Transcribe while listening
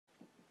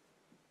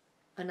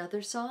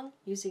another song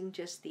using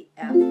just the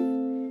F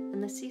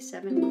and the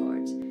C7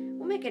 chords.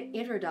 We'll make an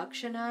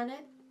introduction on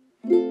it.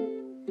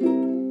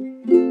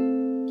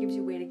 Gives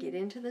you a way to get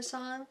into the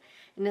song.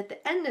 And at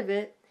the end of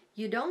it,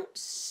 you don't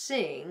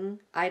sing,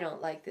 I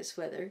don't like this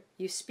weather,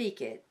 you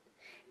speak it.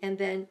 And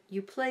then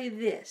you play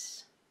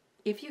this,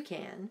 if you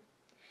can.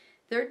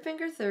 Third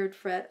finger, 3rd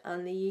fret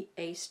on the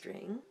A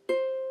string.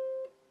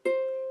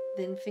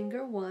 Then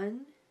finger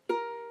 1.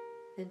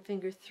 Then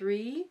finger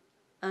 3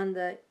 on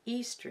the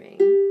E string.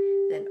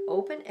 Then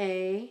open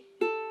A.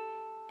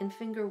 And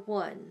finger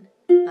 1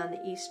 on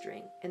the E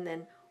string. And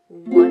then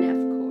 1 F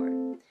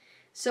chord.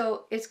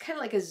 So it's kind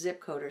of like a zip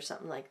code or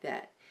something like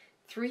that.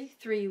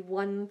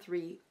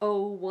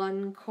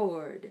 33130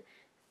 chord.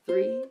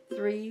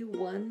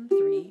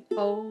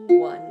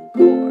 33130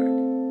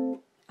 chord.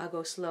 I'll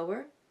go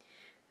slower.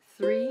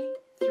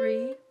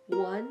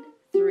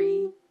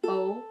 33130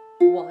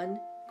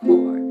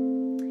 chord.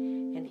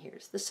 And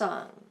here's the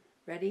song.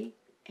 Ready?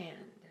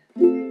 And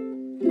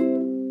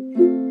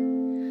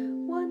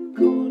one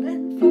cold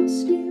and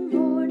frosty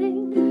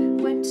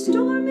morning, when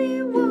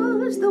stormy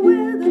was the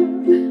weather,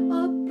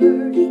 a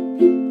birdie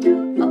peeped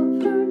out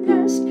of her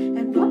nest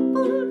and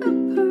ruffled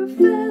up her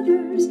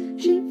feathers.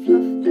 She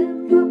fluffed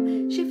them up,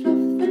 she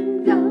fluffed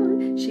them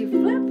down, she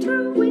flapped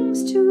her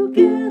wings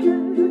together,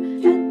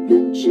 and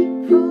then she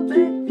crawled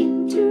back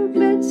into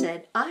bed,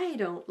 said, I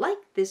don't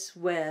like this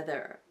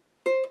weather.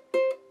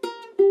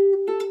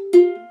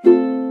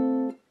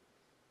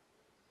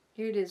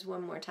 Here it is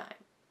one more time.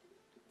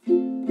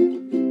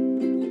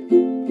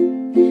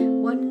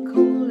 One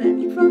cold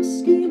and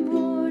frosty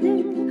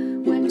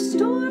morning, when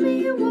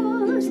stormy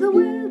was the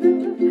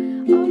weather, a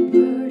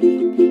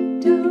birdie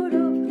peeked out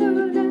of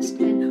her nest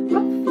and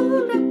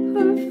ruffled up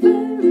her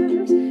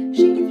feathers.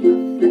 She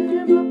fluffed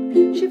them up,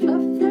 she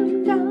fluffed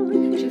them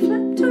down, she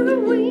flapped her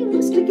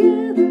wings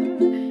together,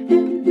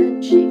 and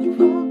then she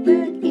crawled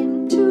back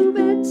into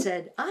bed,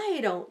 said, I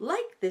don't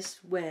like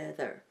this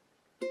weather.